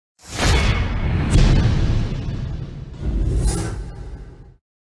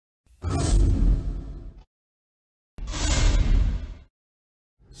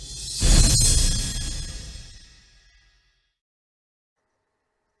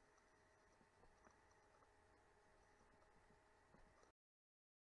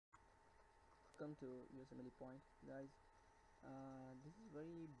Welcome to Usmlepoint, guys. This is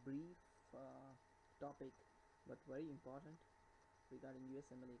very brief topic, but very important regarding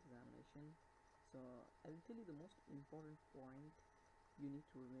USMLE examination. So I'll tell you the most important point you need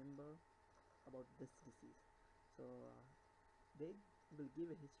to remember about this disease. So they will give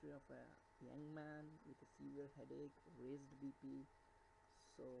a history of a young man with a severe headache, raised BP.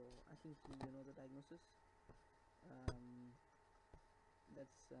 So I think you know the diagnosis.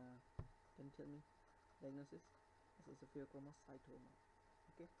 That's Can you tell me diagnosis? This is a pheochromocytoma.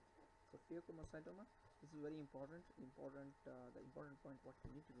 Okay, so pheochromocytoma, this is very important. The important point what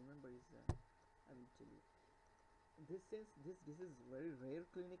you need to remember is I will tell you this, since this disease is very rare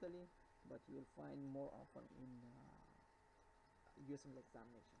clinically, but you will find more often in USMLE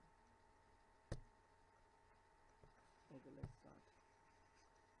examination. Okay, let's start.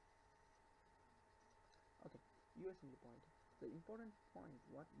 Okay, USMLE point. The important point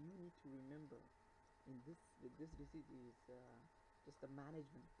what you need to remember in this with this disease is just the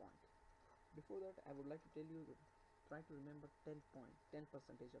management point. Before that, I would like to tell you that try to remember 10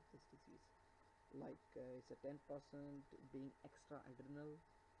 percentage of this disease. Like it's a 10% being extra adrenal,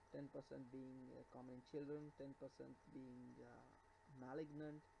 10% being common in children, 10% being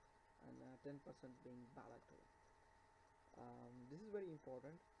malignant, and 10% being bilateral. This is very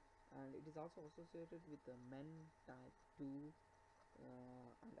important, and it is also associated with the men type 2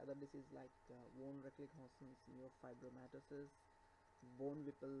 and other diseases like bone reclicosis, neurofibromatosis, bone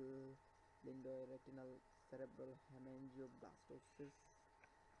whipple, lindoretinal cerebral hemangioblastosis.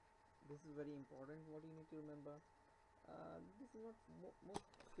 This is very important what you need to remember. This is not most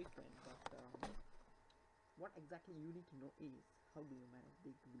frequent, but what exactly you need to know is how do you manage.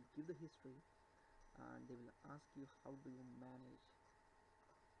 They will give the history and they will ask you how do you manage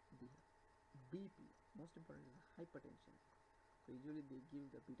the BP. Most important is hypertension. So usually they give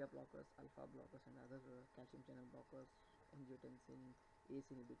the beta blockers, alpha blockers, and other calcium channel blockers, angiotensin, ACE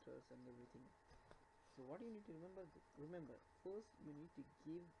inhibitors, and everything. So what you need to remember first, you need to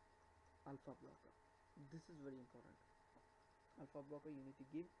give alpha blocker. This is very important. Alpha blocker you need to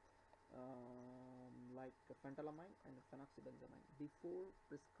give like phentolamine and phenoxybenzamine before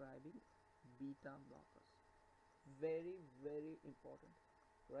prescribing beta blockers. Very important,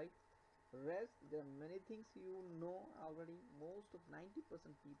 right? Rest, there are many things you know already. Most of 90%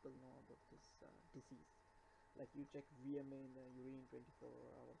 people know about this disease. Like you check VMA in the urine,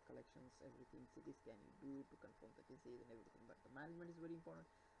 24-hour collections, everything, CT scan you do to confirm the disease and everything. But the management is very important.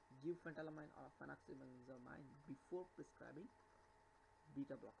 Give phentolamine or phenoxybenzamine before prescribing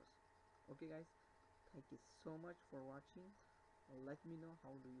beta blockers. Okay guys, thank you so much for watching. Let me know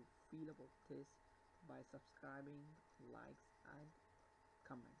how do you feel about this by subscribing, likes, and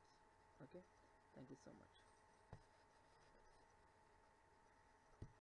comments. Okay, thank you so much.